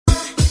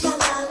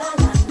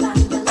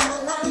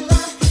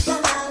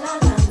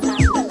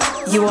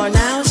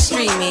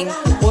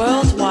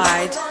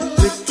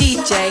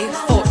DJ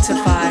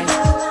Fortify.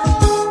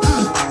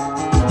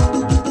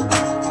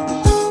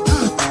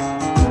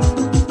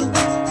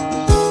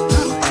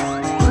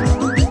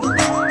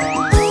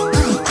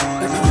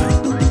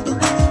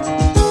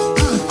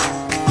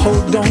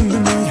 Hold on to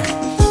me,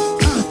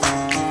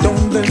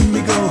 don't let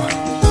me go.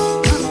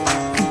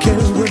 Who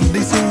cares what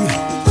they see?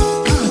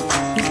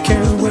 Who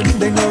cares what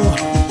they know?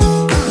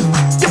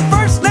 Your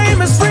first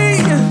name is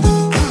free,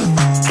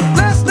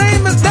 last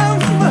name is dumb,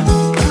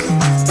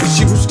 but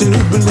you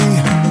still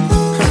believe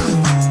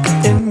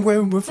in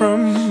where we're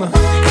from.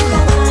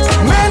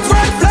 Man's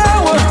right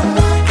flower,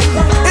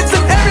 it's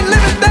in every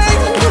living thing.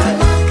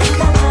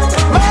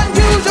 Mind,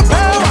 use your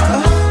power,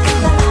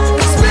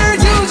 spirit,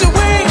 use your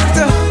wings.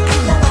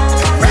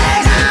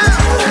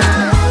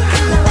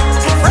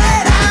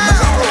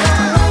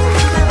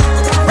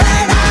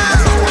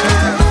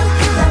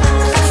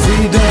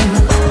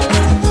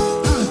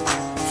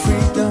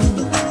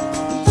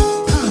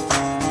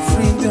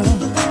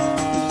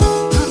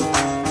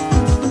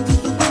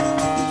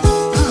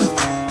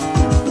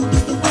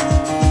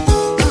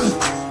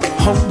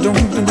 Hold on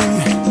to me,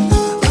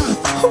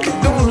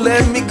 don't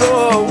let me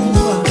go.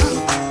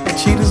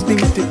 Cheetahs need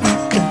to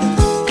eat,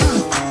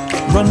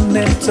 run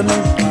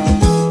antelope.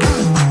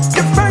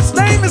 Your first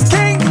name is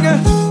King,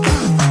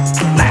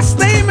 last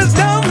name is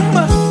Dumb,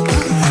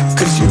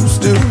 'cause you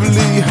still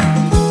believe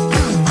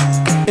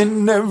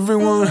in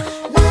everyone.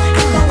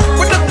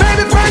 When the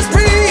baby first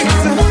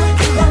breathes,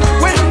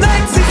 when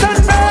night sees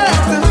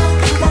sunrise,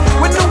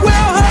 when the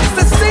whale hugs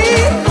the sea,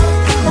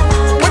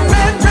 when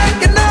man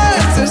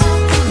recognizes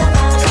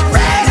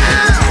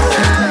freedom,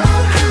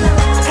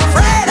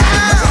 freedom,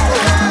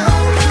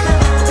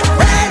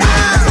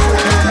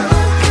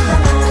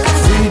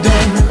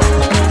 freedom,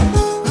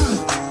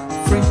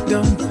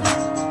 freedom,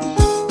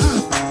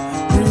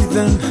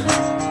 breathing.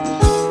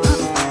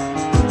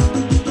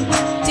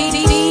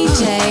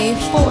 DJ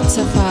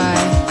Fortify.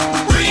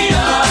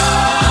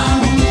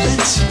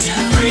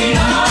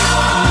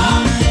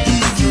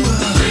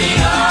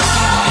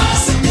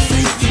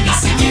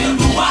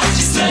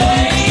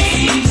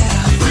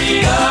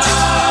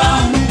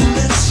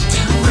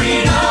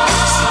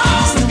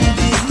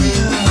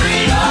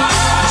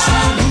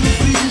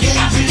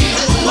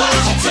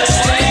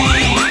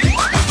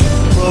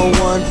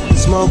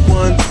 Smoke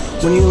one,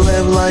 when you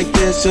live like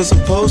this, you're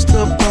supposed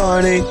to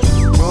party.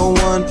 Roll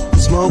one,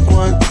 smoke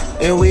one,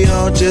 and we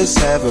all just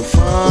having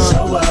fun.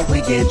 So what,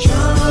 we get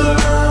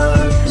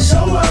drunk. So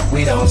what,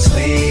 we don't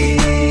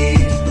sleep.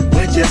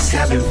 We're just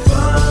having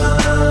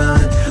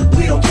fun.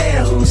 We don't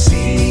care who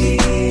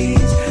sees.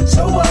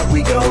 So what,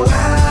 we go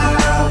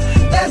out.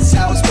 That's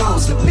how it's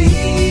supposed to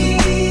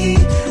be.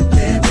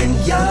 Living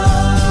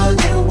young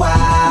and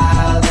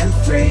wild and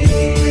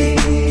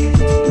free.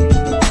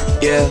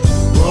 Yeah,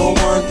 roll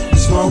one,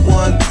 smoke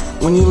one.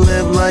 When you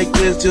live like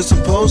this, you're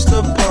supposed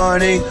to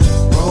party.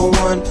 Roll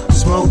one,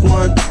 smoke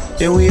one,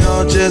 and we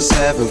all just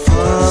having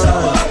fun. So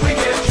what, we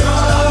get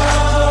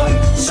drunk.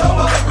 So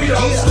what, we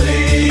don't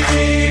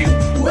sleep.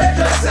 We're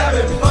just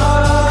having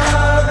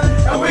fun,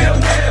 and we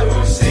don't care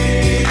who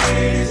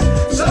sees.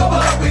 So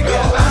what, we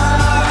go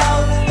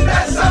out.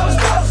 That's how it's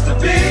supposed to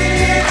be.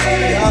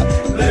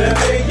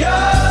 Living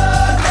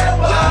young and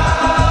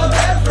wild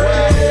and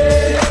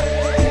free.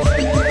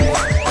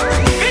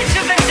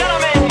 Bitches and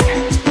gentlemen,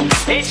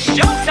 it's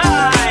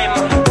showtime.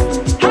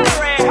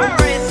 Hurry,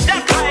 hurry,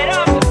 step right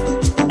up.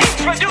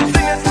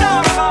 Introducing the star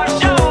of our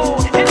show.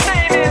 His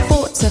name is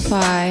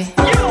Fortify.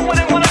 You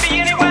wouldn't want to be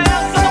anywhere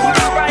else in the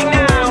world right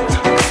now.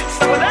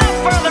 So without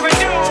further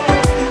ado,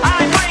 I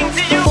bring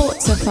to you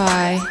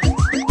Fortify.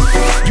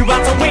 You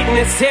about to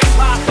witness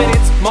hip-hop in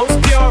its most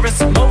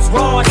purest, most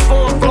rawest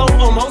form, flow,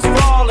 or most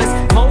flawless,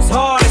 most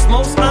hardest,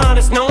 most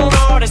honest, known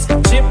artist.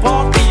 Chip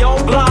off the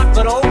old block,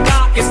 but old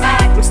Doc is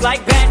looks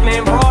like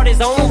Batman brought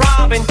his own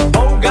Robin.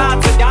 Oh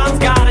God, Saddam's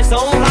got his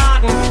own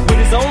Laden, with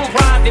his own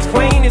private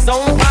plane, his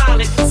own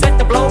pilot. Set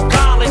to blow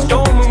college,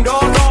 dome moon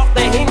doors off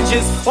the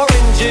hinges.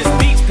 Oranges,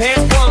 peach,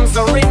 pears, plums,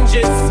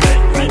 oranges.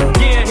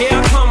 Yeah, here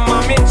I come,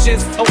 I'm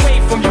inches away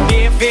from you,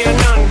 dear, fear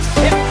none.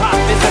 Hip-hop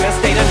is in a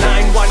state of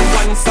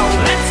 911, so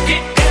let's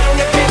get down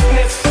to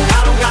business. I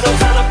don't got no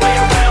time to play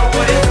around,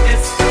 what is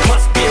this?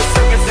 Must be a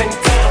circus in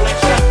town, let's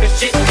shut the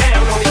shit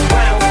down on these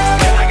clowns.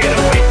 Can I get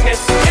a witness?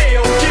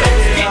 Hell yeah.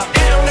 Let's get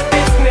down to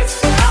business.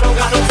 I don't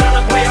got no time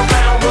to play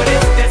around, what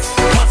is this?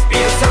 Must be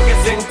a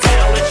circus in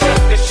town, let's shut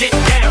the shit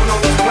down on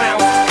these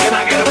clowns. Can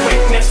I get a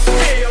witness?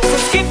 Hell. So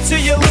skip to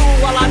your loo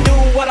while I do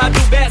what I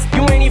do best.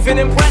 You ain't even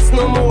impressed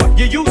no more,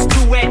 you're used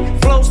to it.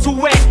 Flows too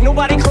wet,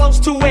 nobody close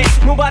to it.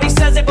 Nobody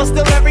says it, but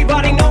still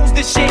everybody knows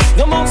this shit.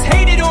 The most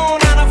hated on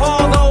out of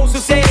all those who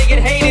say they get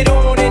hated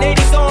on. In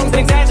 80 songs and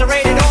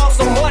exaggerated all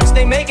so much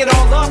they make it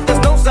all up. There's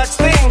no such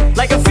thing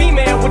like a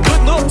female with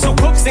good looks who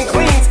cooks and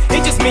cleans.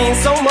 It just means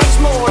so much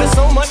more, there's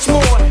so much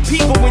more.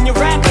 People when you're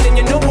rapping and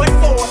you know what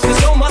for, the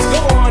show must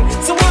go on.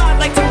 So I'd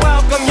like to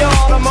welcome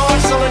y'all to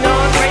Marshall and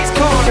Andre's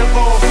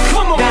Carnival.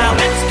 Come on, now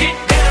let's get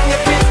down to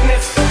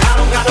business. I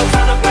don't got no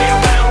time to play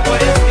around,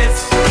 what is this?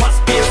 Must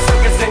be a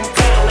circus in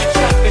town, let's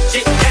shut the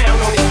shit down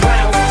on these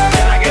clowns.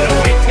 Can I get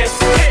a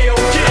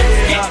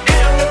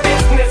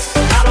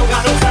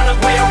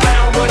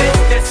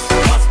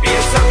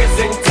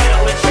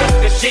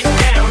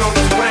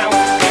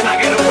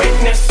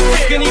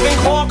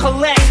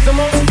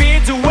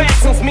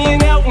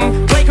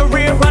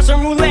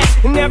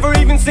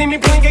see me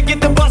blink and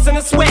get the bus in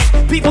a sweat.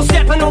 People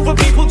stepping over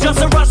people just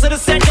to rush to the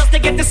set just to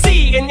get to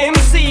see an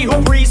MC who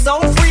breathes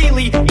so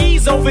freely.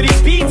 Ease over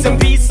these beats and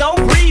be so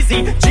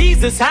breezy.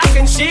 Jesus, how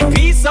can shit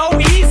be so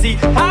easy?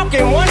 How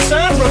can one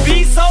shine from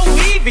be so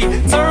weavy?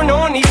 Turn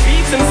on these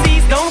beats and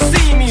C's don't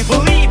see me.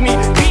 Believe me,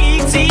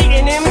 BET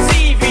and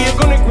MTV are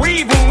gonna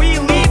grieve when we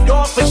leave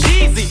off for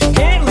cheesy.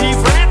 Can't leave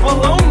rap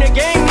alone, the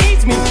game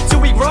needs me.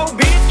 Till we grow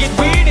beards, get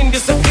weird and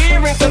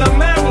disappear into the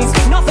mountains.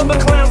 Nothing but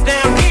clowns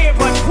down here,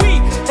 but we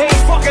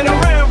ain't fucking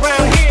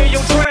around here. Yo,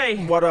 Dre,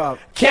 what up?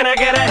 Can I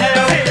get a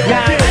hell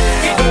yeah? Let's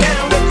get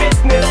down to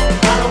business.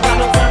 I don't got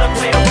no time to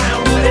play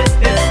around. What is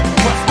this?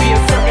 Must be a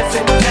circus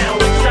in town.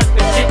 Let's shut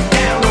the shit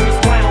down on these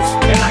clowns.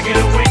 And I get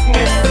a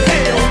witness.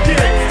 Hell yeah.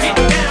 Let's get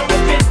down to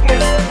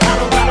business. I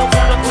don't got no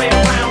time to play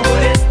around.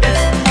 What is this?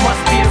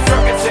 Must be a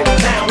circus in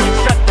town. Let's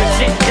shut the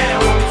shit down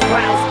on these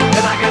clowns.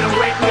 And I get a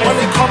witness. When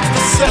it comes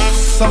to sex,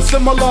 I'm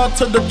similar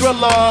to the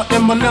Thriller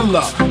in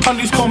Manila.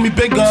 Honeys call me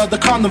bigger, the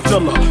condom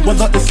filler.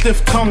 Whether it's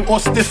stiff tongue or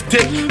stiff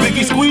dick,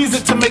 Biggie squeeze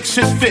it to make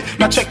shit fit.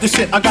 Now check this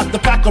shit, I got the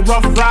pack of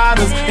Rough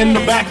Riders in the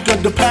back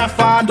of the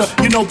Pathfinder.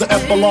 You know the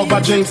epilogue by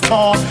James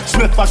Todd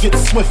Smith. I get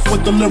swift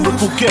with the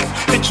lyrical gift.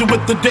 Hit you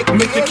with the dick,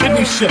 make your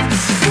kidney shift.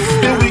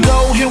 Here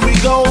we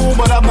go,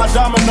 but I'm not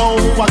domino.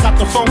 I got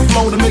the funk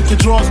flow to make your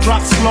drawers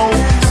drop slow.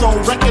 So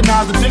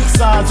recognize the dick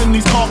size in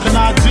these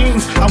Carcanine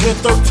jeans. I wear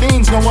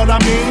 13s, know what I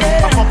mean?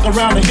 I fuck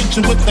around and hit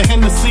you with the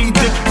Hennessy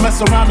dick.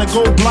 Mess around and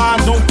go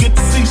blind, don't get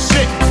to see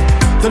shit.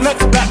 The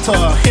next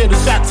batter, here to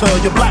shatter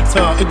your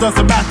blatter, it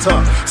doesn't matter.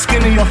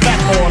 Skinny or fat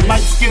or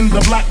light skinned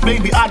or black,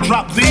 baby, I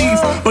drop these.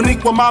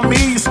 Beneath my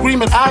me,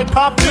 screaming, I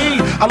pop me.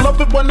 I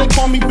love it when they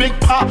call me Big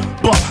Pop,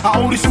 but I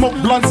only smoke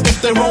blunts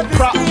if they roll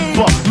prop.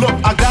 But look,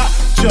 I got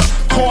ya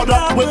caught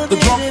up with the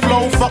drunk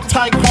flow. Fuck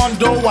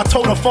taekwondo, I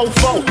told a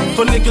fofo.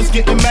 For niggas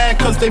getting mad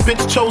cause they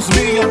bitch chose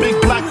me. A big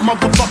black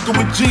motherfucker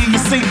with G. You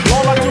see,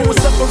 all I do is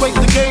separate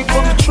the game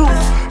from the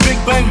truth. Big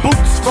bang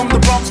boots from the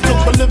Bronx to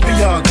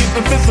Bolivia.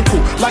 Getting physical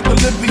like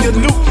Olivia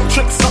Newt.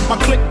 Tricks up my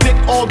click dick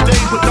all day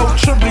with no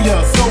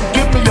trivia. So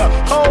give me a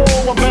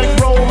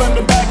bankroll and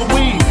a bag of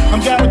weed. I'm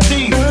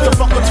guaranteed to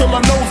fuck until my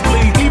nose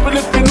bleed. Even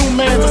if your new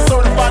man's a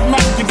certified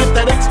Mac, you get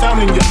that X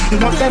down in you. You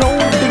want that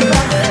old thing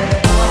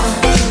back?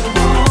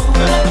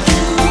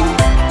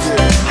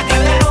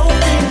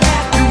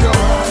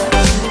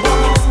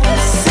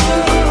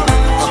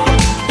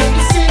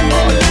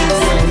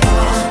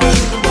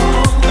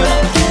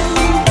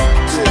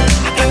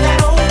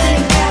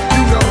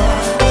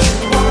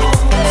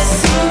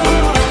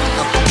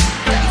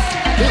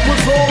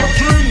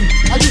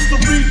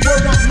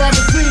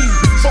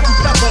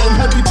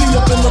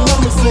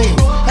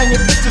 Hanging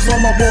pictures on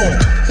my wall.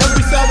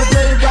 Every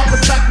Saturday, rap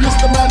attack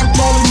Mr. Magic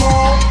Molly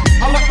Mall.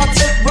 I let my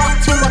tape rock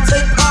till my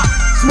tape pop.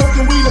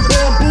 Smoking weed and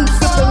bamboo,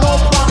 sipping on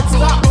product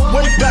stock.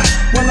 Way back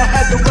when I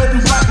had the red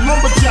and black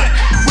lumberjack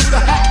with the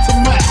hat to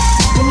match.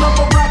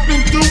 Remember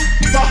rapping Duke?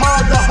 The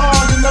hard.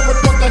 You never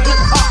thought that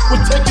hip hop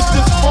would take it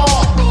this far.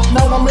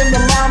 Now I'm in the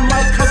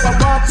limelight cause I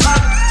rhyme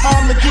tight.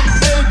 Time to get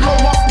paid, blow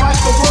up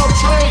like the world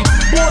trade.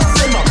 Born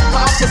sinner, the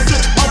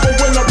opposite of a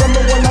winner.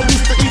 Remember when I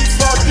used to eat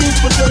sardines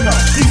for dinner?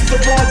 East of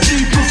RG,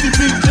 Brucey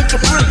B,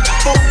 Ginger Free.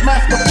 Folk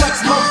Master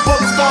Flex, Love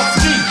Bug, Star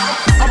Ski.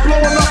 I'm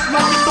blowing up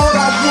like you thought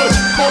I would.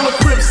 Call a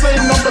crib,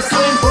 same number,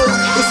 same hood.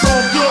 It's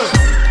all good.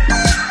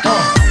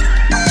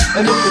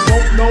 And if you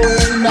don't know,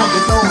 now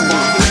you know.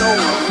 You know.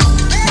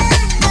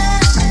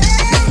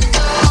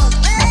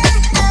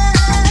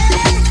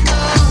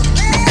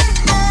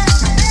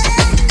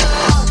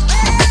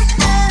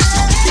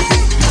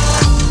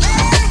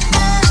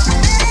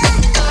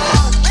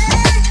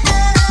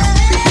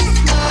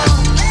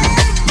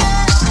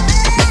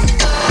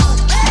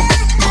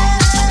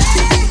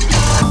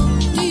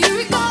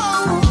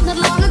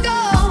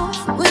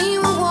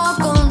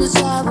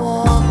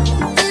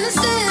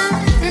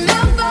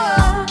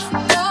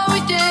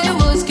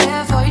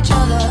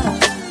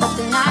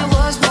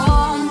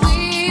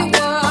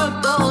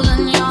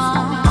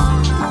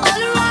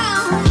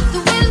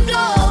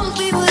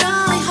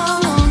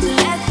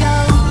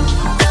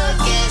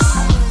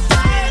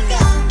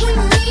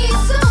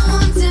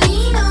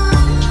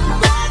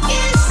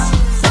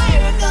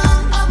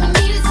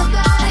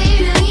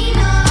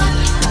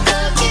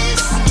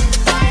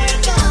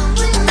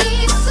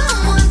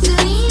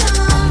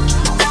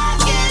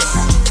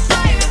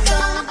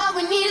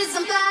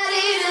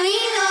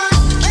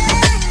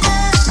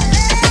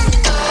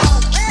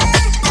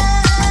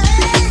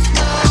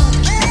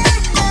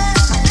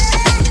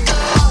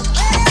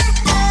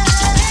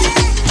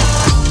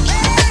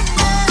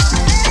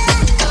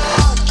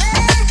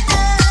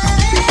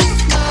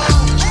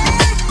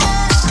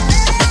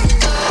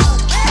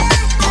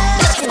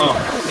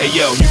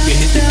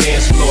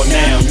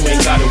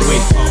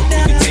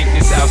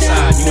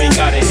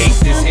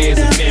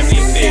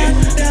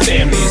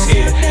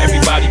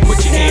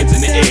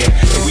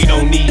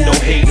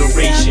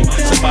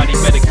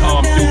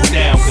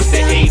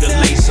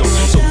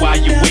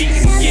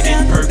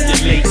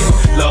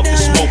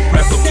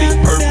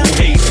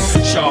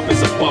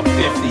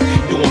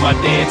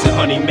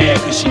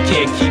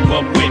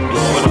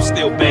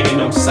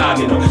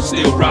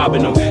 still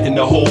robbing them. And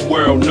the whole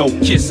world know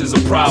Kiss is a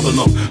problem.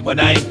 But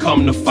I ain't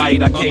come to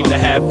fight, I came to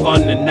have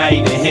fun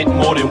tonight and hit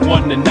more than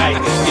one tonight.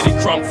 Get it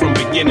crunk from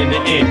beginning to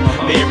end.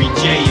 Mary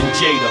J and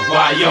Jada,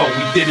 why yo,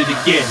 we did it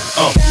again.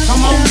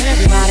 Come on,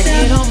 everybody,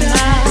 get on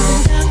now.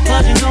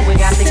 Cause you know we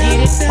got to get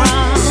it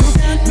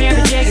from.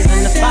 Mary J is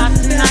in the spot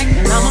tonight,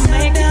 and I'ma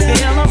make it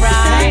feel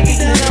alright.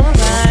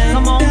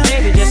 Come on,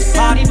 baby, just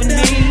party with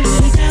me.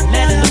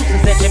 Let loose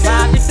and set your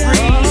body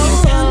free.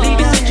 Leave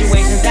your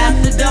situations at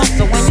the door,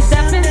 so when you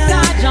step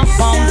inside, jump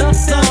on the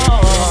floor.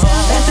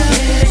 Let's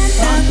get it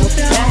crunk, let's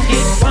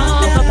get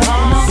crunk.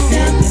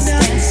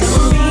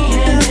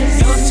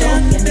 You're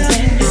talking,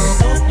 then you're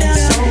soaking,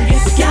 so you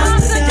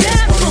got to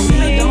dance for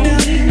me. Don't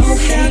need no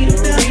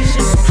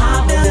hateration,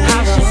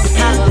 holleration,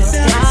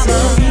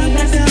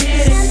 let's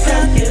get it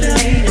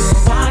percolated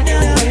while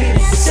you're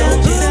waiting. So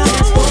just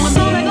dance for me. It's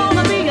only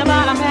gonna be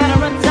about a matter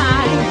of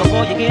time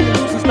before you get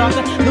loose and start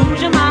to lose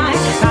your mind.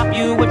 Pop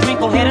you a drink,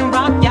 go ahead and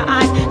rock your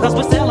eyes, cause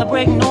we're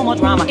celebrating no more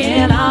drama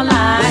in our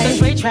lives. With the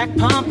straight track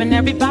pumping,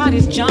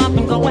 everybody's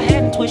jumping. Go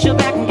ahead and twist your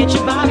back and get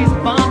your bodies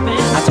bumping.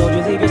 I told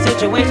you leave your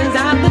situations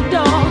out the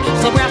door,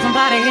 so grab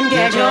somebody and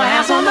get your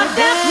ass on the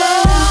dance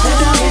floor.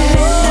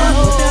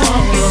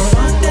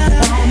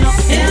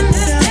 In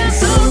this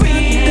dancery,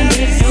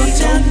 you're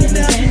talking,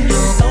 then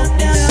you're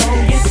soaking, so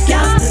you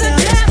got to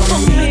dance for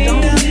me.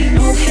 Don't need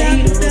no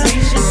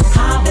hateration,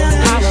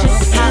 holleration,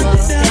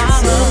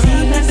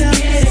 let's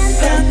get it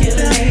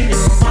percolated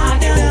while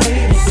you're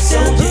waiting. So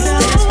just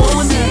dance for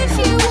me. If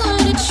you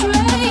wanna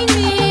train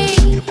me,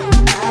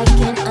 I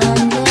can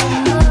undergo.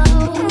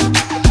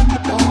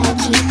 Better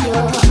keep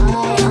your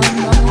eye on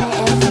my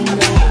every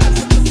move.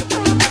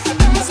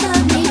 That's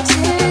not me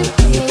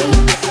tempting,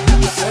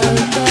 so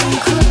don't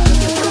cruise.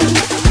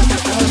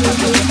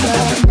 You've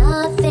got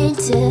nothing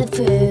to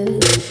prove.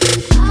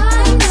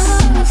 I know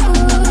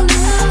full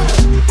well,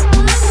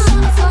 I'm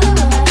not a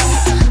follower.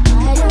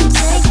 I don't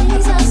take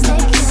things as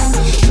they come.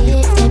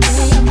 If they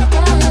bring me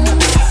down,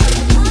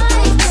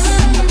 life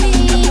can be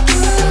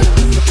cruel.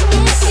 If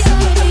you're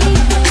a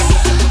dreamer,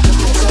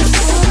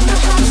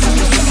 I just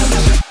wanna have some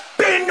fun.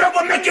 Bend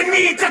over, make your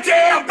knee touch your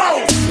elbow.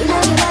 You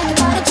know you like your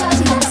body, drives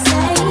you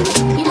insane.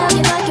 You know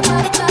you like your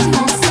body, drives you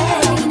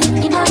insane.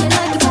 You know you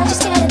like your body,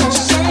 scared of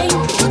shame.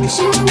 What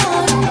you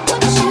want,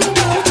 what you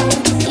gonna do?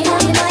 You know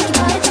you like your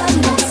body, drives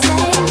you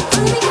insane.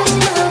 Only because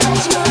you know that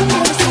you wanna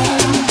feel the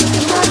same.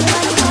 You know you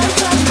like your body,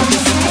 drives you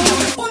insane.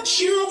 What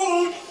you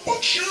want,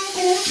 what you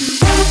gonna do?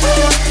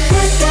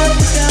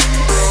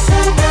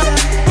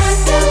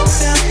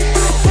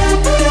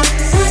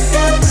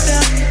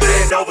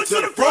 Bend over to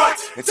the front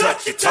and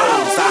touch your toes.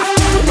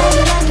 You know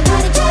you like your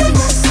body, drives you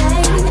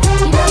insane.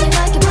 You know you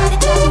like your body,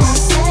 drives you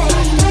insane.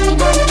 You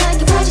know you like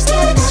your body,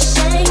 scared of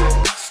shame.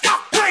 Stop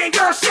playing,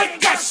 girl, shake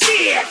that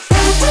shit.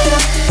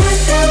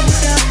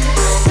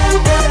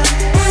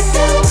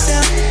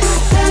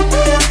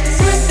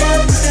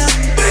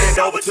 Bend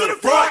over to the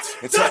front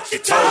and touch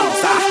your toes.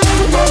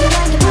 You know you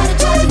like your body,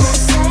 drives you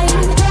insane.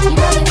 You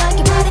know you like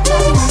your body, drives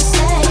you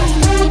insane.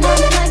 You know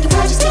you like your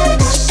body,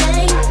 scared of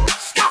shame.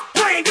 Stop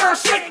playing, girl,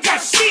 shake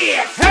that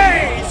shit.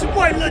 Hey, it's your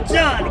boy Lil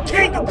Jon, the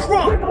king of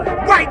crunk.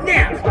 Right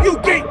now, you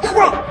get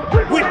crunk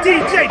with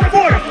DJ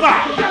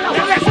Fortify.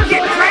 And let's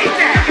get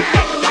crazy.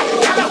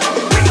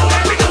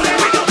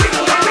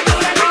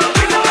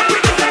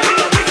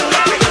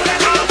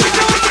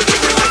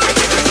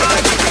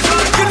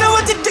 You know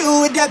what to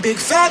do with that big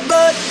fat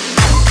butt.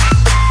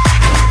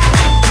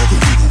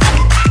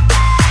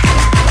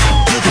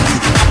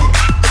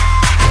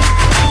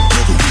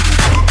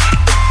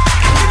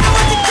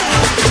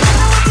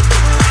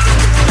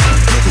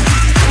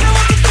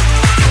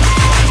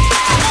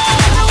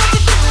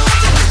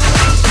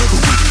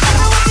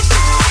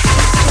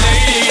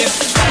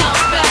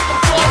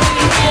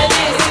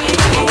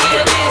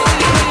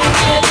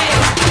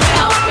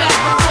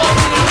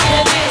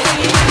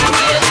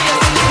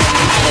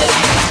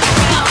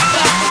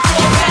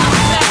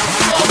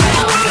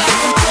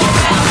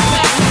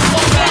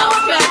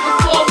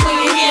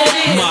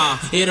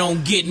 It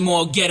don't get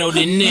more ghetto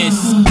than this.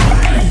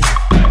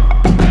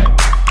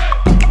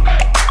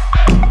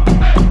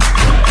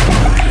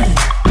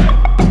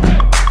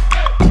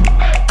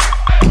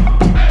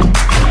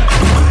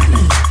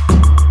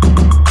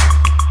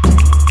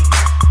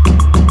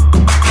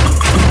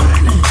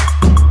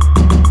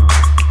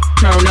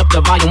 Turn up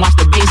the volume, watch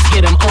the bass,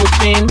 get them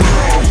open.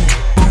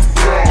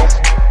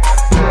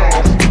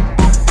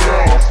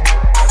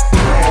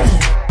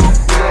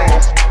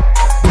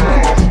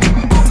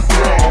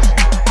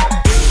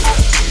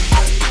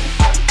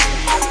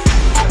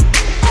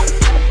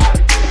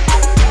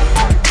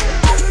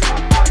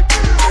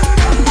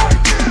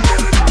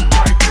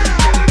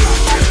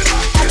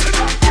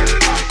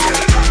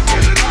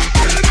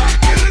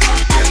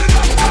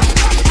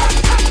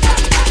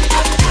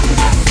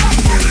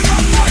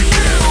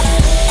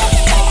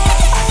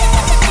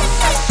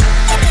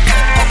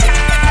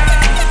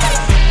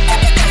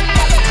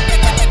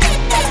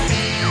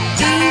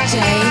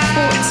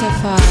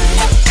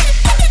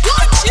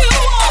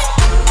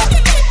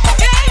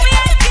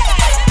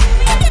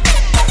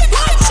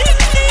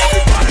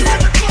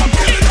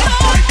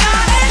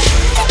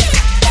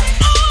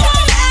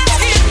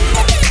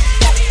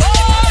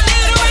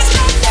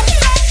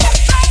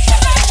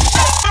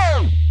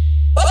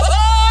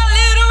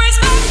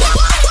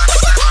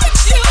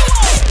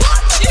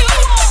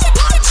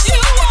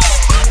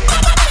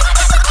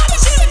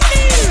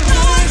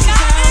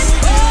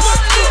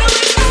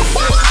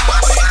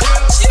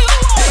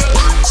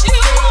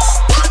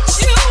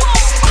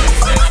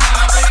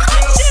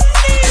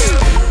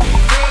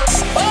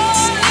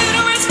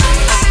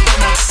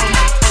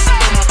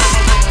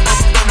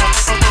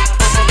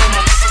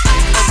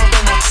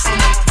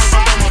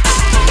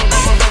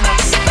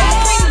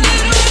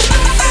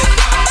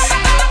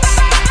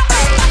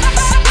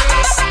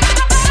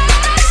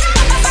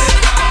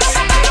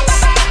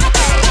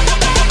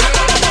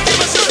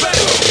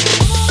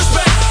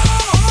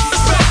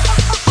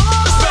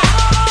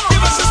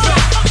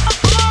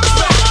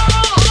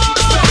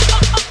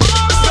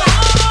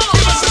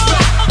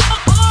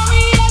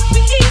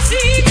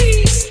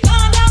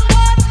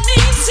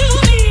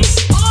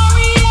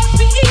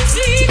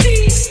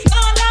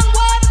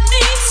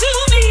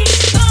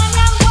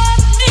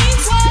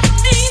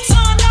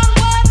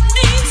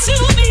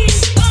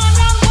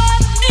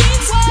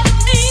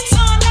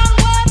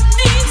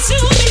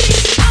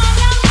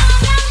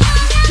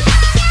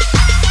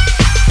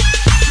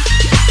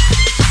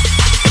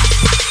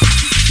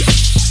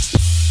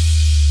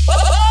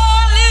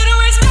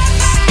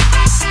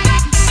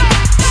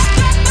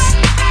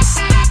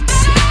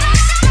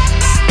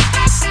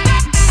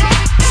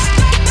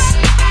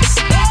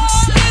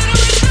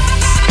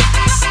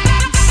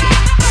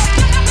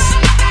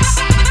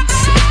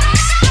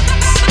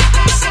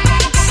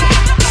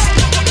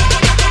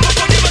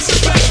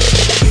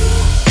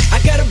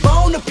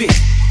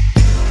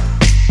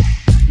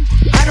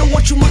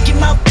 want you monkey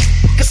mouth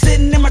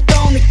sitting in my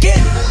throne again.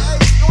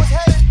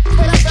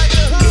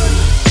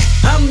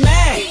 I'm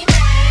mad,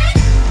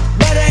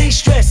 but I ain't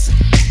stressing.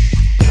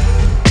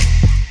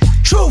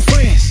 True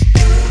friends,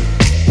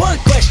 one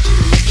question.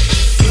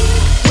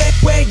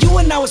 Where you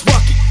and I was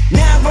walking.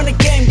 Now I run the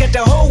game, got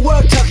the whole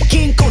world talking.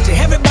 King Kunta,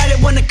 everybody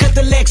wanna cut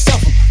the legs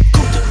off him.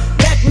 Kunta,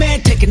 black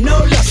man taking no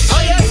losses.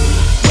 Oh yeah.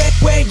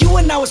 Where you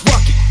and I was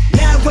walking.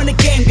 Now I run the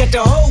game, got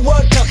the whole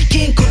world talking.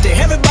 King Kunta,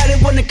 everybody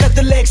wanna cut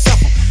the legs off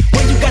him.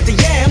 When you got the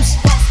yams,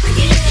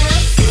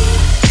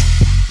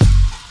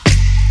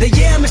 the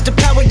yam is the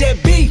power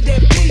that beat.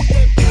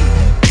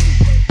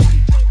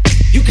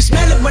 You can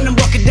smell it when I'm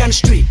walking down the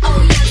street.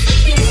 Oh yes we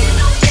can,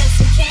 oh yes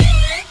we can.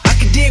 I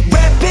can dig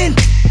rapping,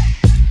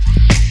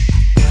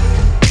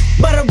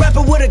 but a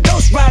rapper with a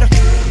ghost rider.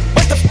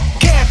 What the f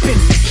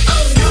happened?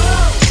 Oh no.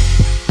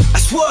 I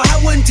swore I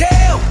wouldn't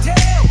tell.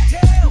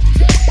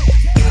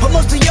 But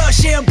most of y'all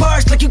share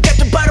bars like you got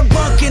the bottom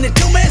bunk in a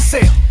two-man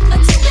sale. A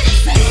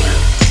 2-minute sale.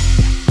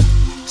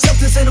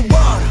 Something's in the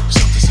water.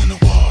 Something's in the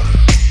water.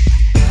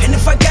 And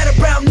if I got a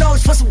brown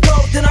nose for some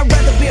gold, then I'd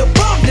rather be a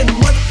bum than a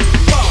mother.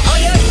 Oh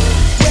yeah.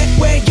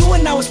 Where you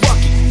and I was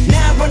walking.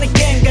 Now I run the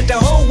game, got the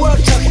whole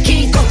world talking.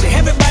 King Kunta,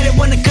 everybody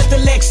wanna cut the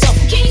legs off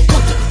him. King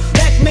Kunta,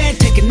 black man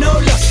taking no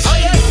losses. Oh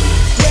yeah.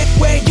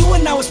 Where you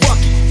and I was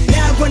walking.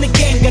 Now I run the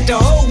game, got the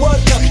whole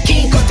world talking.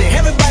 King Kunta,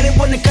 everybody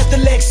wanna cut the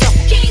legs off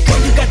him.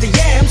 When you got the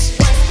yams.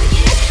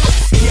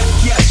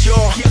 Yes,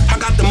 y'all. I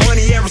got the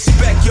money and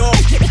respect, y'all.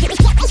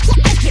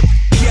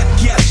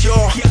 Yes,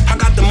 y'all. I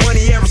got the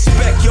money and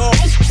respect, y'all.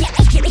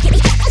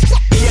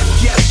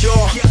 Yes,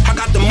 y'all. I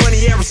got the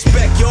money and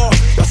respect, y'all.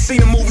 Y'all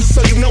seen the movie,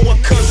 so you know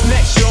what comes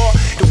next, y'all.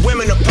 The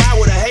women of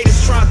power, the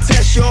haters try to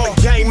test y'all.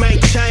 The game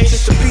ain't changed,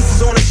 just the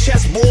pieces on the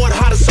chessboard,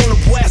 hottest on the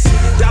west.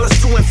 Dollars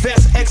to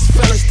invest,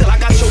 ex-fellas, still I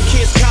got your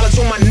kids' college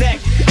on my neck.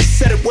 They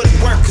said it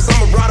wouldn't work, cause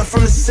I'm a rider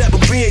from the set,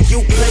 but being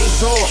you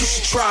pays off. You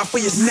should try for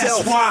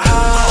yourself. That's why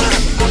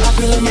I'm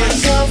feeling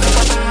myself.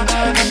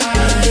 I'm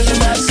feeling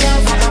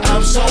myself.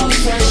 I'm so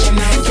fresh and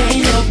I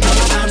can't help it.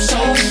 I'm so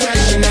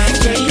fresh and I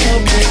can't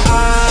help it.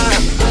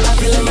 I'm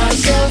feeling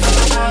myself.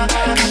 I'm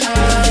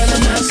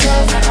feeling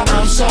myself.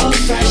 I'm so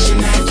fresh and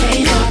I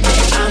can't help it.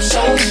 I'm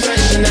so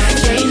fresh and I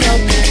can't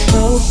help it.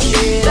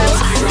 Okay,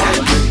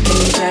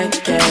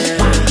 back at it.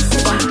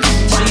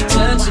 She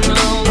touching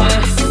on me,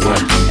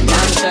 and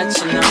I'm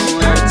touching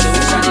on her too.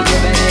 Trying to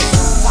give her this,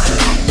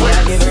 yeah, I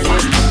give her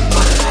this.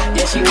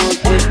 Yeah, she want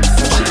this,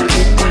 she gon'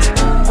 get this.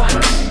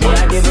 Yeah, I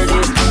give her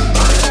this,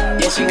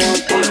 yeah, she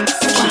want this,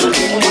 she gon'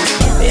 get this.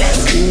 Yeah,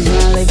 excuse my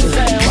liquor,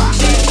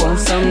 she want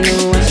something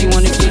new and she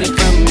wanna get it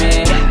from me.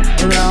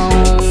 Long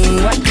way,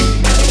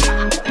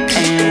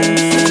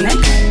 and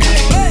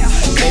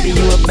baby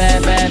you a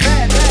bad,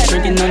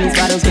 drinking on these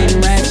bottles,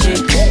 getting ratchet.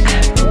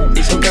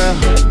 This your girl,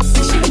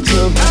 she with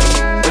you,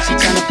 but she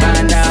tryna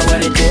find out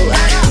what it do.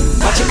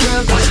 Watch your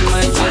girl, cause she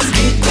might just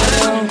get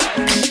down.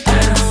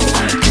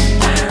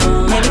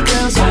 Many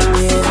girls around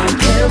here don't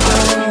care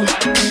about.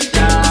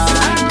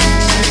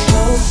 She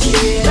poke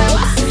it,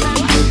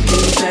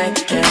 looking back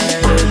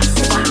at it.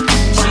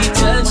 She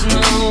touching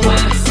on me,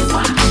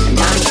 and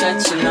I'm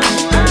touching on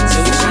her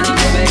too. Tryna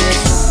give her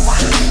this,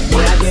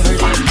 yeah, I give her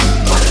this.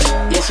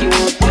 Yeah, she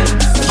want this,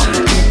 she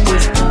gon' get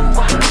this.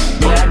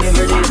 Yeah, I give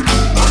her this.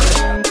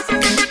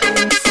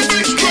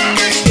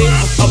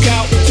 It's about to go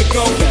down. It's about to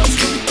go down.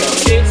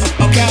 It's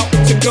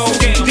about to go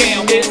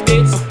down.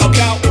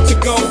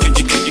 It's about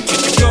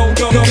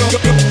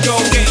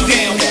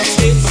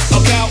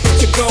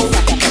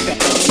to go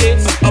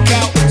down.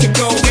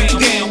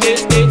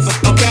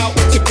 It's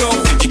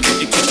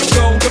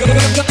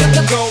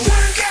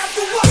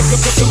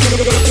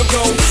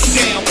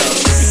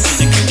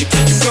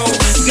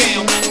about to go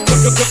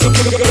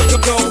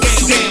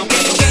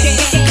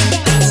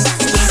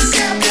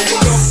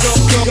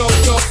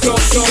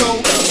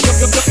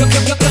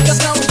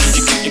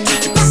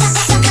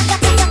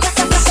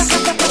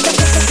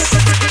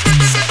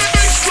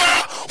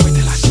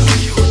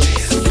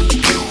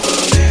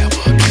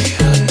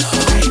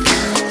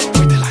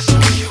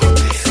down.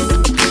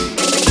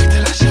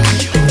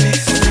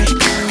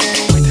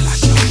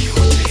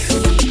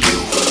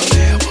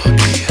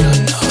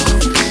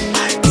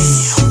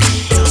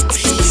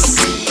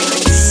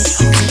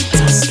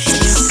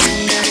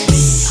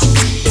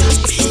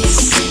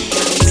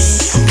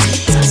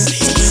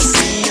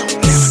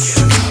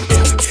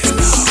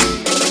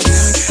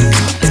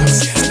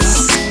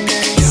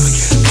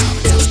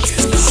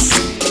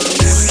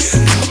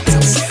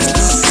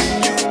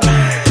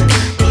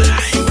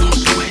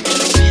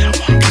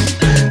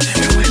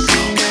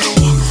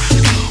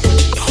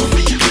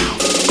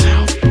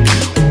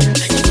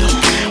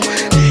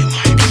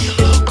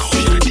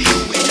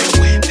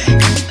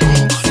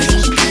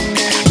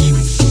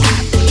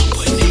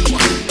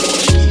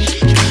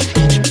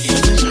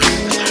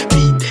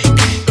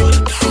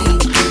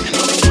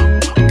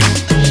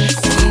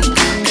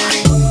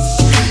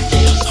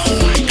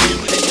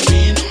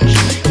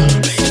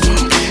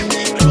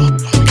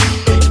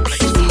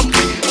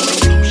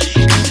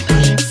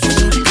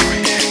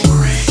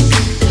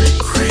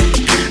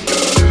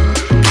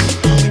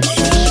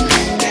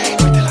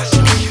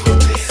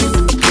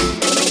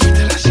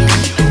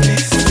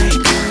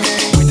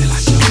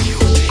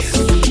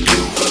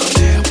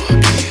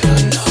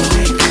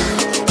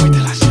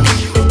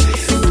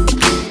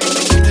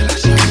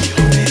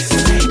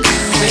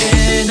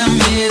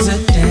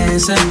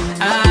 dancer.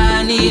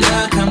 I need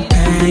a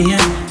companion.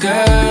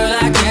 Girl,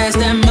 I guess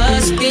that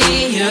must be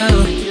you.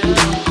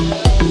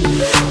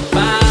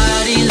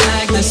 Body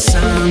like the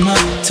summer,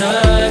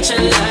 touch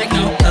it like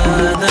no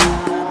other.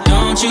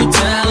 Don't you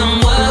tell them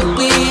what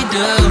we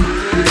do.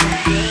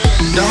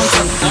 Don't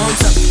tell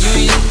them, you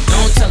ain't need.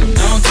 Don't tell them,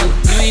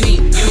 you ain't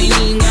need. You ain't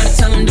even gotta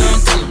tell them, don't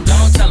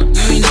tell them,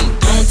 you ain't need.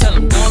 Don't tell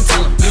them,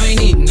 you ain't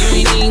need. You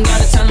ain't even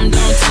gotta tell them,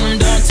 don't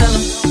tell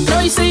them. Know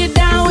you say you're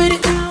down with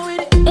it.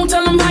 Won't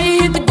tell them how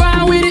you hit the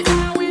ground with it.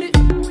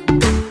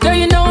 Girl,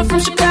 you know I'm from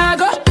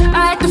Chicago.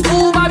 I act a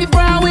fool, Bobby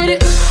Brown with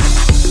it.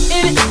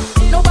 In it,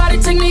 nobody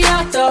take me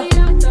out though.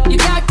 You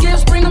got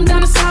gifts, bring them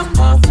down to South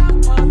Park.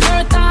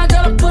 Marathon,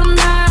 girl, I put them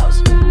out.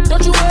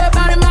 Don't you worry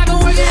about it, I can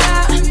work it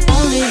out.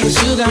 Only if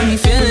you got me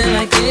feeling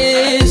like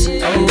this.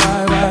 Oh,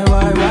 why?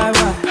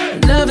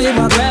 Love it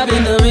while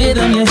grabbing the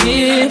rhythm, your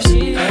hips.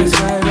 That's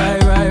right.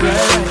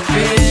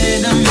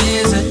 Rhythm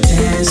is a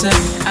dancer.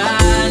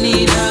 I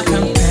need a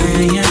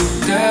companion.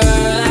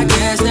 Girl, I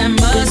guess that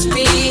must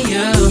be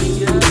you.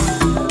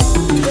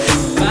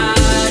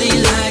 Body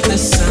like the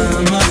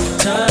summer,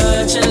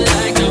 touch it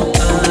like no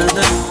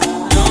other.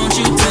 Don't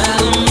you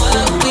tell them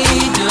what we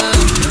do.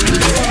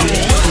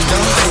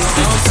 Don't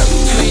tell them,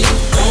 you ain't need.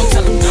 Don't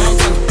tell them,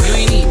 you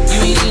ain't need. You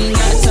ain't even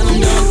gotta tell them,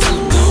 don't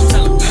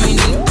tell them, you ain't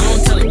need. Don't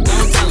tell them,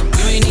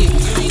 you ain't need.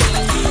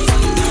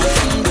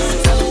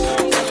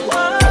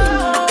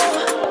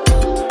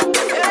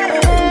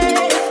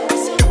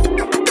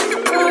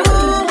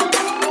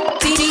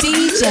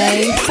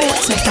 DJ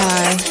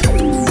Fortify.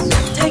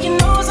 Taking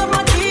notes off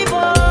my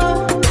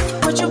keyboard.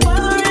 What you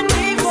bothering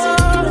me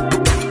for?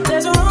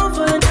 There's a room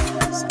for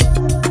this.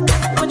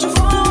 What you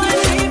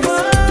following me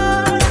for?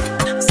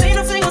 Sing a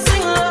sing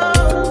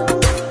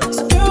along.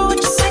 So do what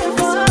you sing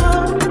for.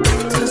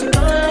 Cause you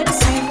know I like to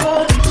sing for.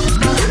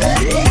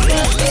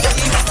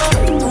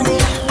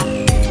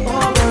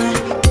 Oh boy,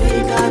 we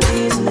got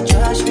these in the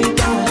trash, we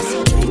going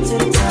straight to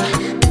the top.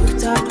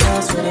 Rooftop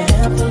class with a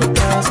handful of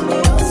girls and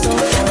they all so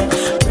fun.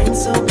 Rain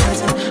so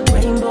pleasant,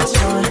 rainbows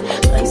fun.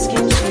 Light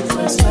skin chick,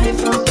 first flight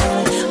from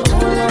God. A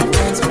whole lot of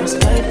friends, first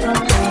flight from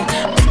God.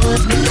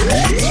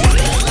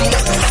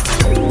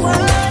 Why?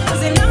 Cause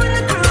they loving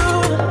the crew.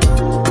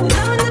 They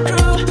loving the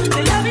crew.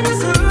 They loving the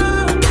zoo.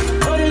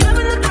 Oh, they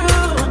loving the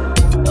crew.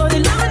 Oh,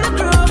 they loving the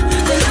crew.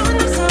 They loving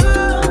the zoo.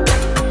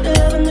 They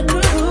loving the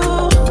crew.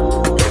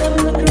 They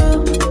loving the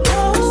crew.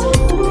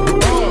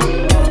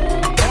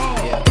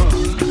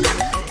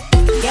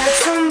 Got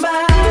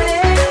somebody.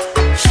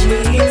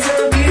 She's a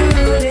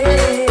beauty.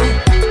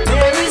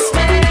 Very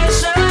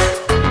special.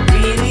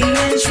 Really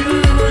and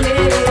truly.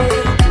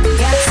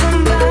 Got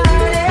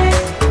somebody.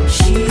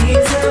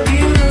 She's a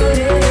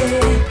beauty.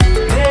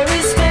 Very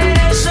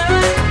special.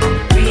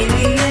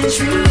 Really and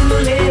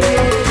truly.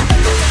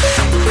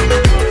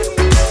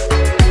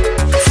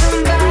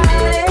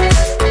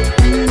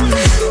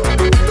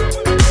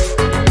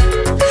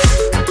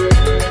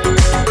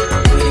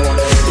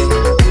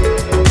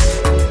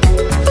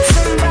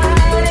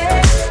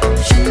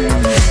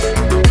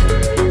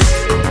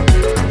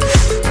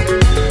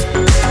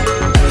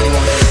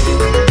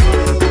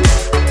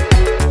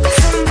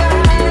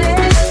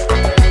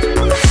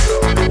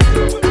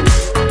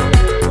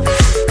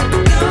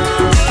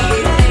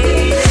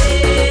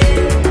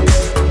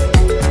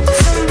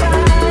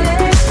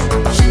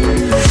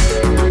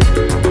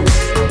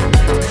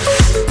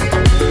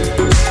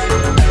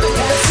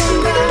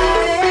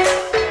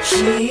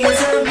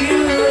 She's a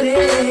beauty,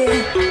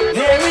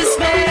 very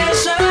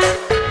special,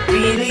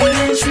 really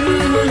and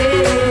truly.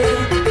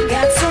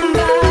 Got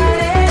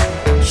somebody.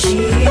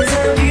 She's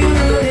a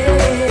beauty,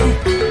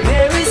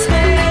 very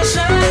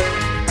special.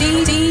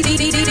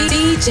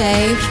 DJ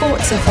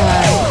Fortify.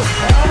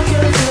 I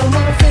can feel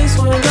my face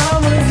when I